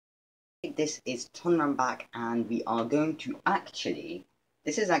today this is Tonran back, and we are going to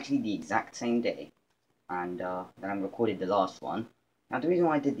this is actually the exact same day, and then I recorded the last one. Now the reason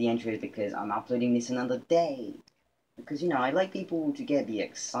why I did the intro is because I'm uploading this another day, because I like people to be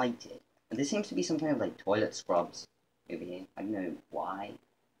excited. And there seems to be some kind of like toilet scrubs over here. I don't know why.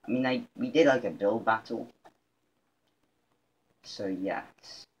 I mean, we did like a build battle, so yeah.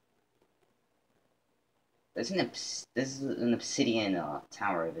 There's an obsidian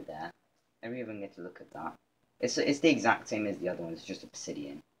tower over there. I really even get to look at that. It's the exact same as the other one. It's just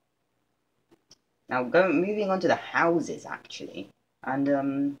obsidian. Now moving on to the houses actually,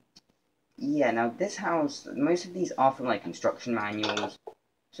 and yeah. Now this house, most of these are from like construction manuals.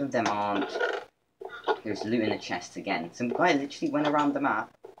 Some of them aren't. There's loot in the chests again. Some guy literally went around the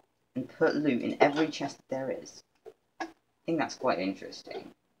map and put loot in every chest that there is. I think that's quite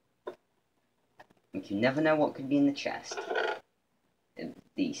interesting. Like, you never know what could be in the chest.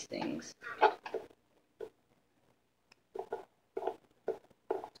 These things.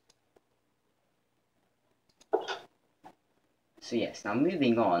 So yes, now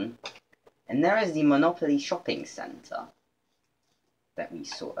moving on. And there is the Monopoly Shopping Centre that we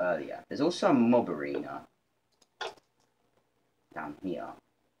saw earlier. There's also a mob arena down here.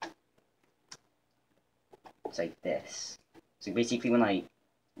 It's like this. So basically when I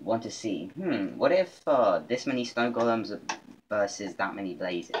want to see, what if this many snow golems versus that many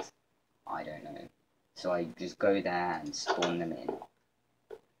blazes? I don't know. So I just go there and spawn them in.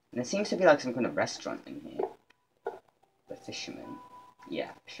 And there seems to be like some kind of restaurant in here. The fisherman.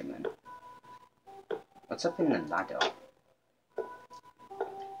 Yeah, fisherman. What's up in the ladder?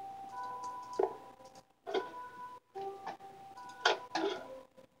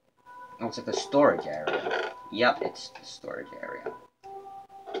 Oh, it's like a storage area. Yep, it's the storage area.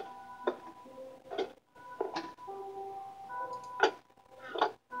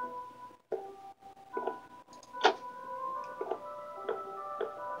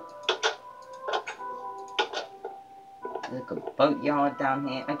 There's like a boatyard down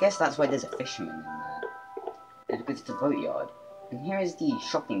here. I guess that's why there's a fisherman in there. It's because it's a boatyard. And here is the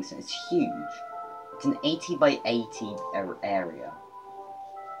shopping center. It's huge. It's an 80 by 80 area.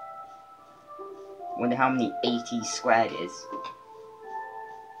 Wonder how many 80 squared is.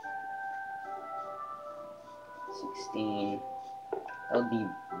 16. That would be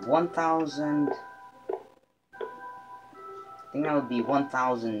 1,000. I think that would be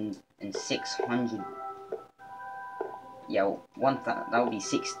 1,600. Yeah, that would be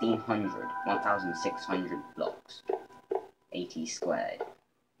 1,600. 1,600 blocks. 80 squared.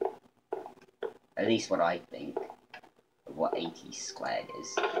 At least what I think of what 80 squared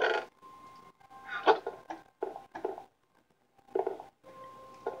is.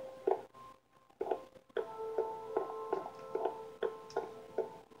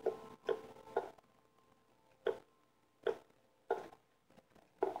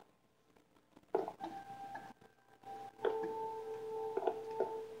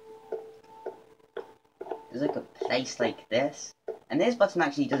 There's like a place like this, and this button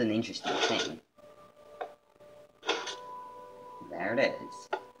actually does an interesting thing. There it is.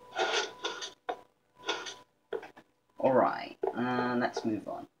 Alright, let's move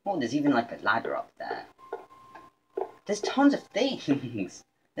on. Oh, there's even like a ladder up there. There's tons of things!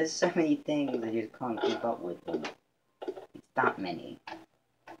 There's so many things, I just can't keep up with them. It's that many.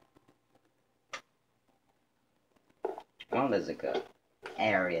 Well, there's like a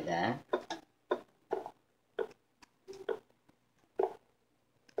area there.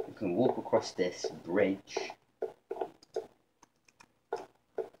 You can walk across this bridge.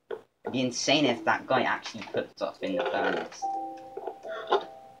 It'd be insane if that guy actually put stuff in the furnace.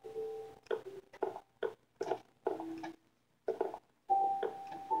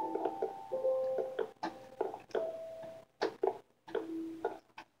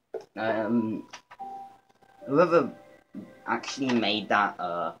 Whoever actually made that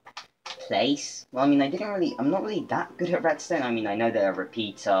place, well, I mean, I'm not really that good at redstone. I mean, I know that a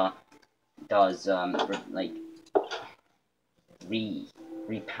repeater does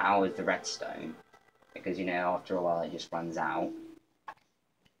repowers the redstone, because after a while it just runs out.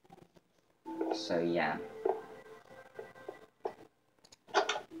 So yeah,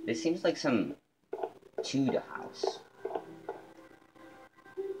 this seems like some Tudor house.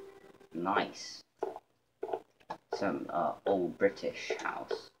 Nice. Some old British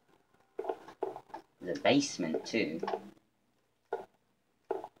house. There's a basement too.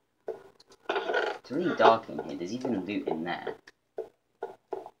 It's really dark in here. There's even loot in there.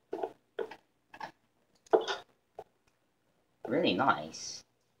 Really nice.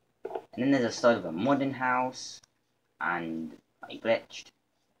 And then there's a side of a modern house, and I glitched.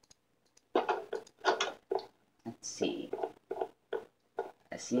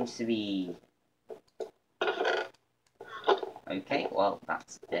 seems to be... Okay, well,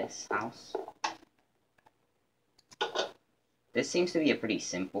 that's this house. This seems to be a pretty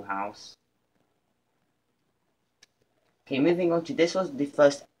simple house. Okay, moving on to this was the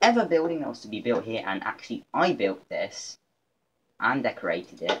first ever building that was to be built here, and actually I built this and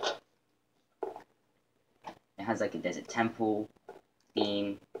decorated it. It has like a desert temple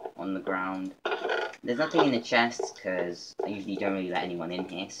theme on the ground. There's nothing in the chests because I usually don't really let anyone in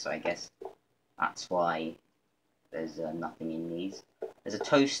here, so I guess that's why there's nothing in these. There's a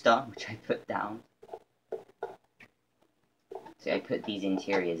toaster, which I put down. So I put these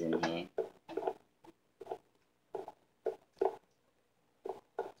interiors in here.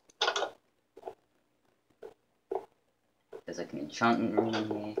 There's like an enchantment room in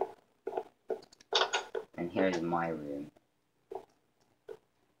here. And here is my room.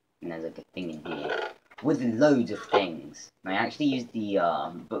 And there's like a thing in here with loads of things. And I actually used the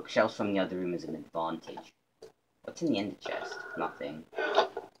bookshelves from the other room as an advantage. What's in the ender chest? Nothing.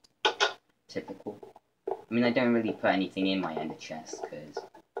 Typical. I mean, I don't really put anything in my ender chest because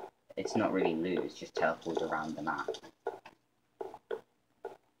it's not really loot, it's just teleport around the map.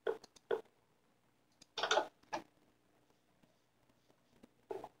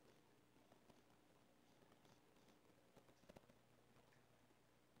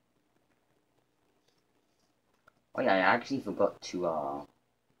 Oh yeah, I actually forgot to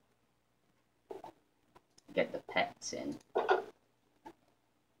get the pets in.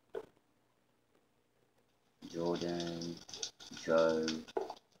 Jordan, Joe.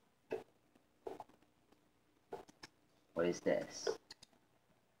 What is this?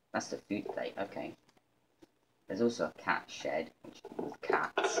 That's the food plate, okay. There's also a cat shed, which with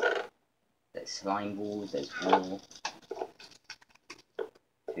cats. There's slime balls, there's wool.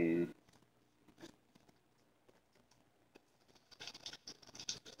 Food.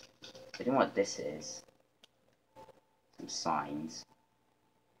 I don't know what this is. Some signs.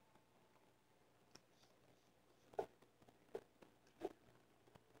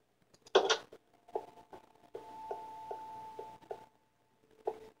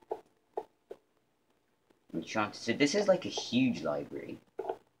 Enchanted. So this is like a huge library.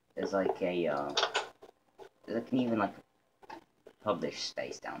 There's like a there's like even like a published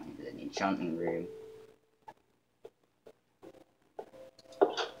space down here. There's an enchanting room.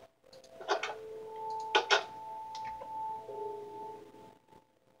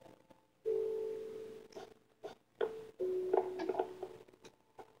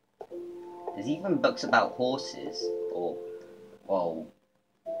 There's even books about horses, or, well,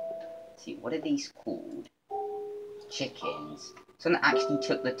 let's see, what are these called? Chickens. Someone actually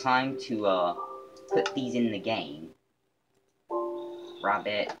took the time to put these in the game.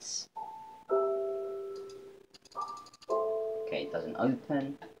 Rabbits. Okay, it doesn't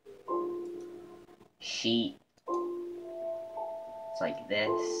open. Sheep. It's like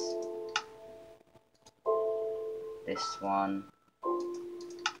this. This one.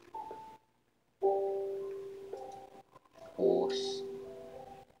 Horse.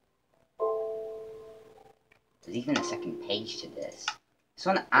 There's even a second page to this.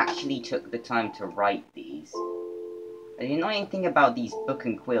 Someone actually took the time to write these. And the annoying thing about these book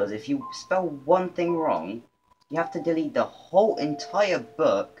and quills, if you spell one thing wrong, you have to delete the whole entire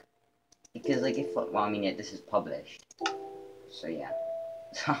book. Because, like, if, well, I mean, yeah, this is published. So, yeah.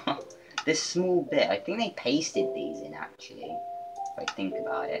 This small bit, I think they pasted these in, actually. If I think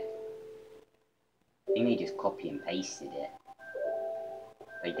about it. I think they just copy and pasted it.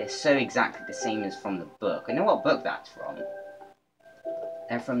 Like, they're so exactly the same as from the book. I know what book that's from.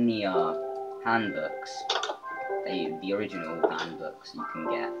 They're from the, handbooks. The original handbooks you can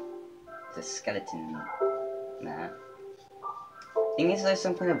get. There's a skeleton there. I think it's like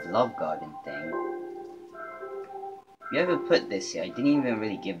some kind of love garden thing. If you ever put this here, I didn't even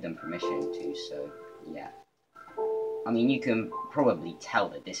really give them permission to, so, yeah. I mean, you can probably tell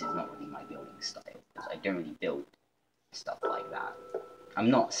that this is not really my building style, because I don't really build stuff like that. I'm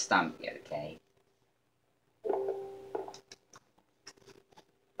not stamped yet, okay?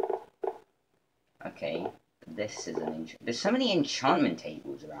 Okay, this is an there's so many enchantment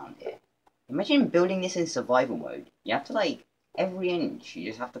tables around here. Imagine building this in survival mode. You have to, like, every inch, you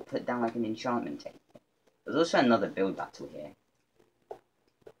just have to put down, like, an enchantment table. There's also another build battle here.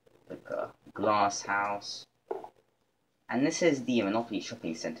 Like a glass house. And this is the Monopoly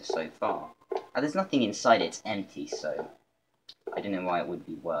shopping centre so far. There's nothing inside, it's empty, so I don't know why it would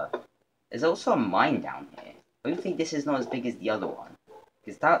be worth. There's also a mine down here. Hopefully this is not as big as the other one.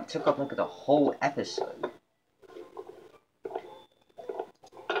 Because that took up like the whole episode.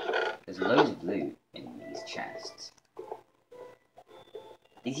 There's loads of loot in these chests.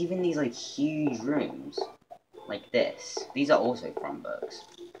 There's even these like huge rooms, like this. These are also from books.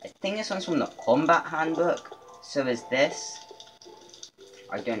 I think this one's from the combat handbook. So is this.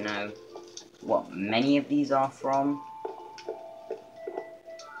 I don't know what many of these are from.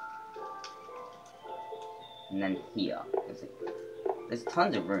 And then here, there's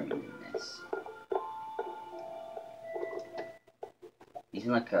tons of room in this. There's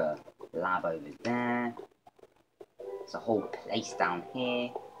like a lab over there. There's a whole place down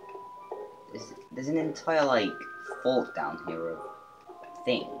here. There's an entire like fort down here of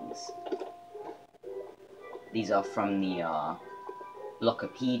things. These are from the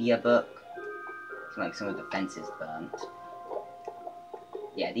Blockopedia book. It's like some of the fences burnt.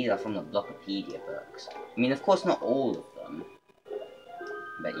 Yeah, these are from the Blockopedia books. I mean, of course, not all of them.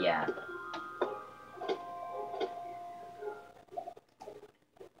 But yeah.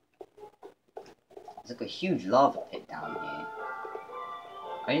 There's like a huge lava pit down here.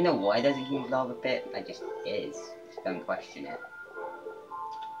 I don't know why there's a huge lava pit. It just is. Just don't question it.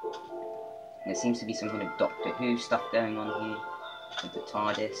 And there seems to be some kind of Doctor Who stuff going on here with the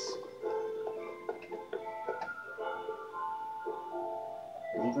TARDIS.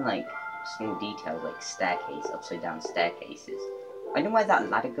 There's even like small details like staircase, upside down staircases. I don't know where that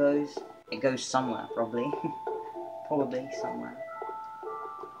ladder goes. It goes somewhere, probably. Probably somewhere.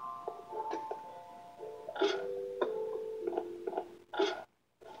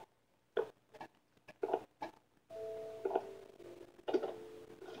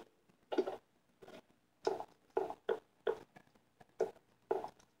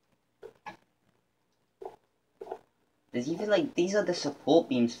 There's even like, these are the support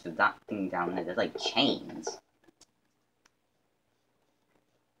beams for that thing down there. They're like chains.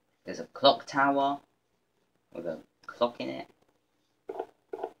 There's a clock tower with a clock in it.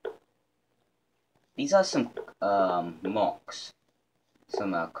 These are some mocks.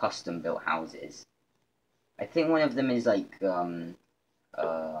 Some custom built houses. I think one of them is like, oh,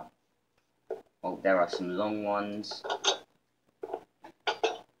 there are some long ones.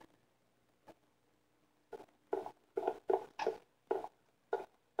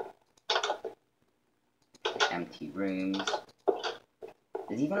 Empty rooms.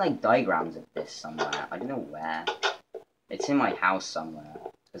 There's even like diagrams of this somewhere. I don't know where. It's in my house somewhere.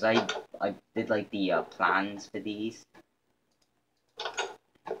 Because I did like the plans for these.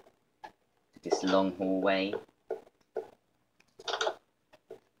 This long hallway.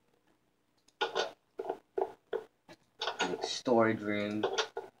 Like storage room.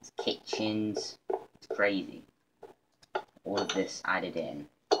 There's kitchens. It's crazy. All of this added in.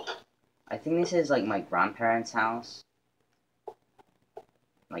 I think this is like my grandparents' house.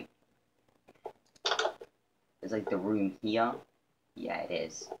 Like, there's like the room here. Yeah, it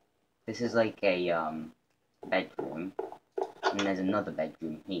is. This is like a bedroom. And there's another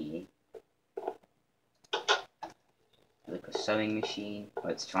bedroom here. Like a sewing machine.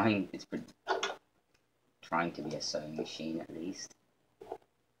 Well, it's trying to be a sewing machine at least.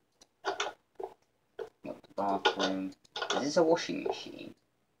 Got the bathroom. Is this a washing machine?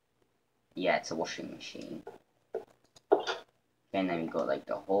 Yeah, it's a washing machine. And then we got like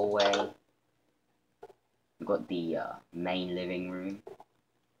the hallway. We got the main living room.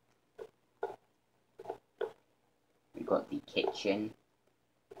 We got the kitchen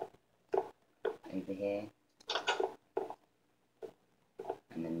over here.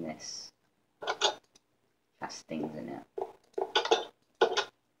 And then this has things in it.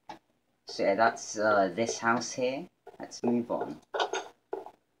 So yeah, that's this house here. Let's move on.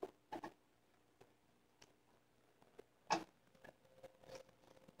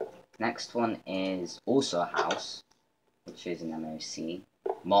 Next one is also a house, which is an MOC.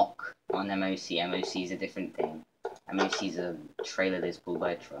 Mock on MOC. MOC is a different thing. MOC is a trailer that's pulled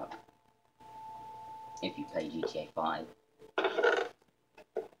by a truck. If you play GTA 5.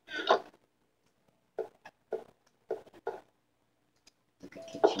 Look at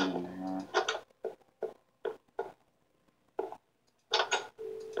kitchen in there.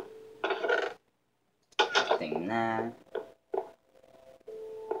 Thing there.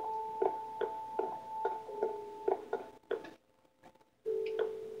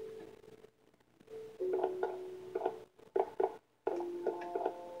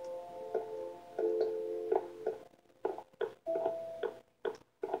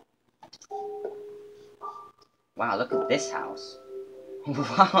 Wow, look at this house.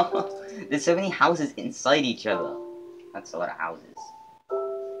 Wow, there's so many houses inside each other. That's a lot of houses.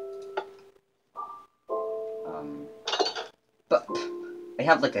 But they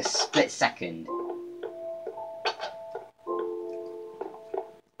have like a split second.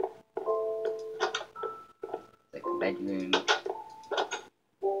 Like a bedroom.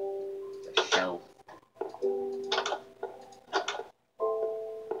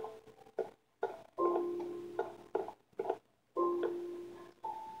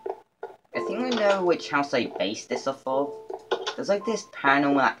 know which house I based this off of? There's like this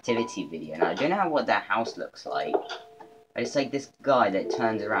paranormal activity video, and I don't know what that house looks like. It's like this guy that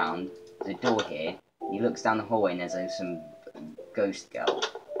turns around, there's a door here, he looks down the hallway and there's like some ghost girl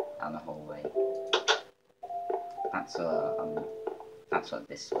down the hallway. That's what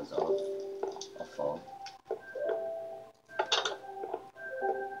this was off of.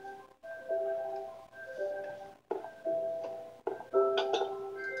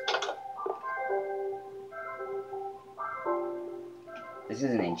 This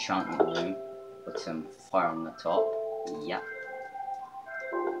is an enchantment room with some fire on the top. Yep.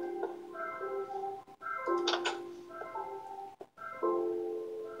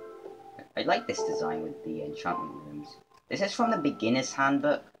 I like this design with the enchantment rooms. This is from the beginner's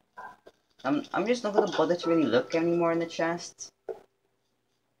handbook. I'm just not gonna bother to really look anymore in the chests.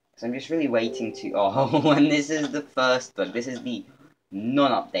 So I'm just really waiting to. Oh, and this is the first book. This is the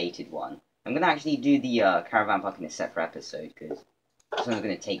non-updated one. I'm gonna actually do the caravan park in a separate episode because this one's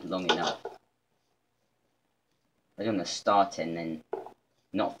gonna take long enough. I'm gonna start it and then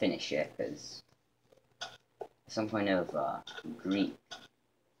not finish it because some kind of Greek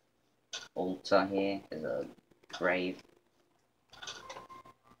altar here. There's a grave.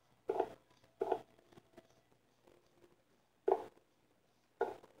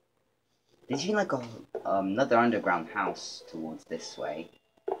 There's even like another underground house towards this way.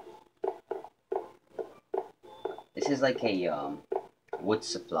 This is like a wood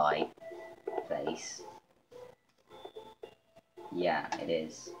supply place. Yeah, it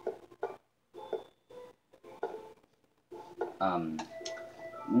is.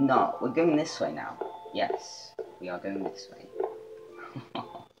 No, we're going this way now. Yes, we are going this way.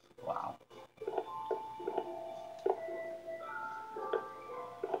 Wow.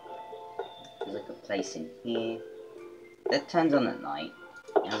 There's like a place in here that turns on at night.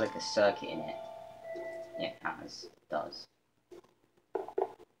 It has like a circuit in it. Yeah, it has. It does.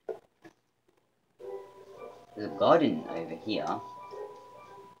 There's a garden over here.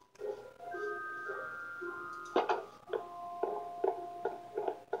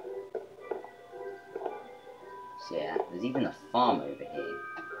 So yeah, there's even a farm over here.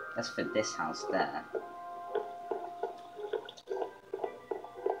 That's for this house there.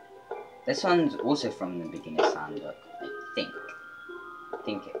 This one's also from the beginner's handbook, I think. I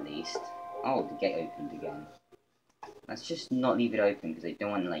think at least. Oh, the gate opened again. Let's just not leave it open because I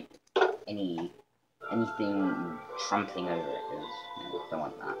don't want like anything trampling over it because I don't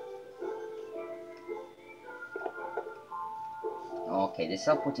want that. Okay, this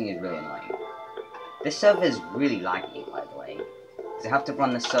teleporting is really annoying. This server is really laggy, by the way, because I have to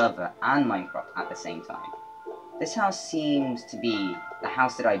run the server and Minecraft at the same time. This house seems to be the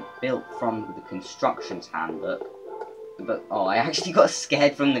house that I built from the constructions handbook. But, oh, I actually got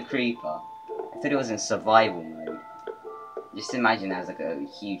scared from the creeper. I thought it was in survival mode. Just imagine there's like a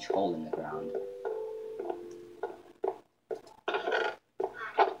huge hole in the ground.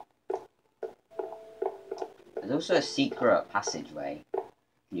 There's also a secret passageway.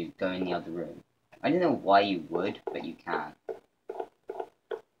 You go in the other room. I don't know why you would, but you can.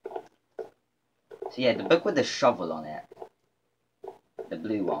 So yeah, the book with the shovel on it, the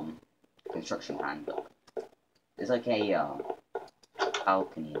blue one, construction handbook. There's like a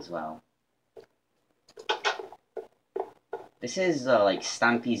balcony as well. This is like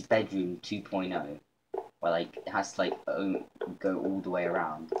Stampy's bedroom 2.0, where like it has to like go all the way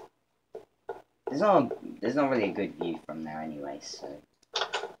around. There's not really a good view from there anyway, so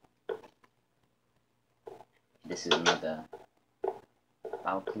this is another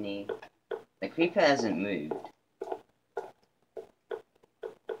balcony. The creeper hasn't moved.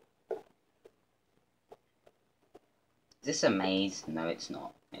 Is this a maze? No, it's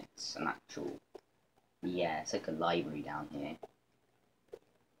not. It's an actual... Yeah, it's like a library down here.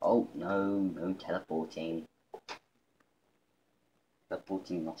 Oh, no teleporting.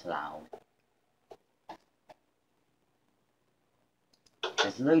 Teleporting not allowed.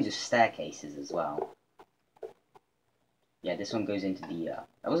 There's loads of staircases as well. Yeah, this one goes into the,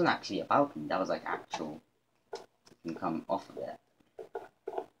 that wasn't actually a balcony, that was like actual, you can come off of it.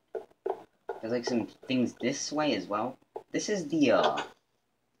 There's like some things this way as well. This is the,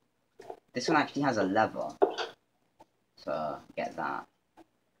 this one actually has a lever. So, get that.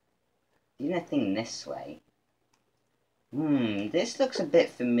 Even a thing this way. This looks a bit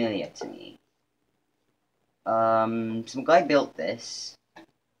familiar to me. Some guy built this.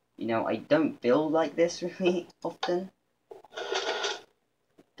 You know, I don't build like this really often.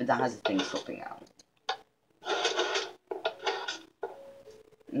 But that has a thing swapping out.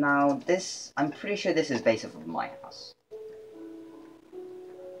 Now, this, I'm pretty sure this is based off of my house.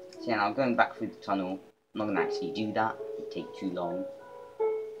 So yeah, now going back through the tunnel. I'm not gonna actually do that. It'd take too long.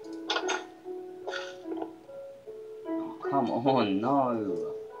 Oh, come on,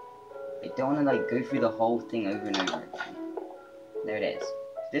 no. I don't wanna like go through the whole thing over and over again. There it is.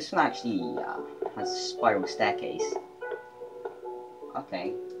 This one actually has a spiral staircase.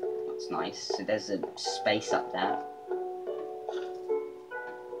 Okay, that's nice. So there's a space up there.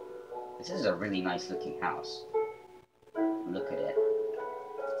 This is a really nice looking house. Look at it.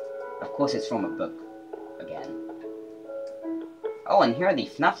 Of course it's from a book. Again. Oh, and here are the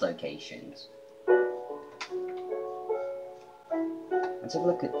FNAF locations. Let's have a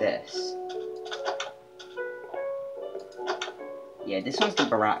look at this. Yeah, this one's the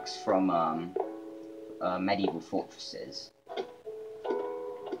barracks from medieval fortresses.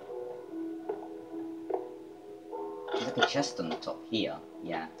 There's like a chest on the top here.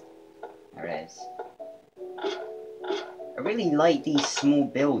 Yeah, there it is. I really like these small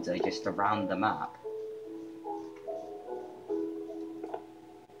builds just around the map.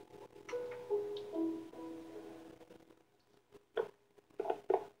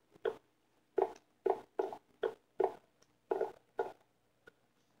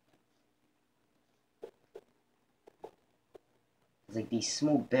 There's like these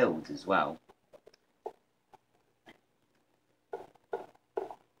small builds as well.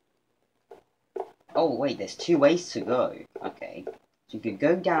 Oh wait, there's two ways to go. Okay. So you could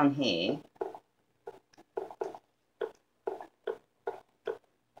go down here.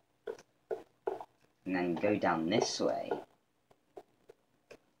 And then go down this way.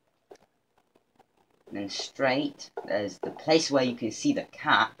 And then straight, there's the place where you can see the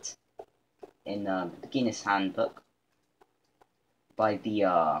cat in the beginner's handbook. By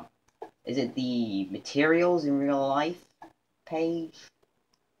the, is it the materials in real life page?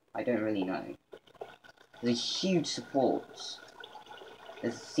 I don't really know. There's huge supports.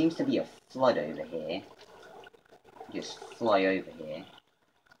 There seems to be a flood over here. Just fly over here.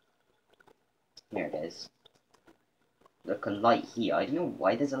 Here it is. Look, a light here. I don't know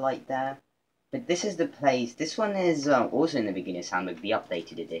why there's a light there. But this is the place. This one is also in the beginner's handbook, the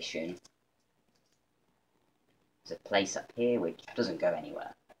updated edition. There's a place up here which doesn't go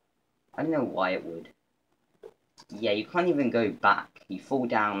anywhere. I don't know why it would. Yeah, you can't even go back. You fall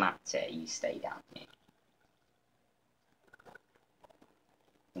down, that's it. You stay down here.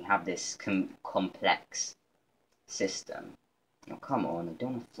 We have this complex system. Oh, come on. I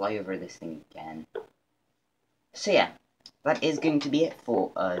don't want to fly over this thing again. So yeah, that is going to be it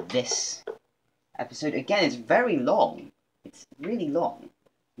for this episode. Again, it's very long. It's really long.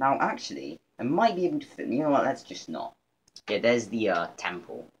 Now, actually, I might be able to fit. You know what? Let's just not. Yeah, there's the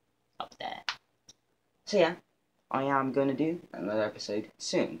temple up there. So yeah, I am going to do another episode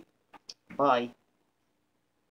soon. Bye.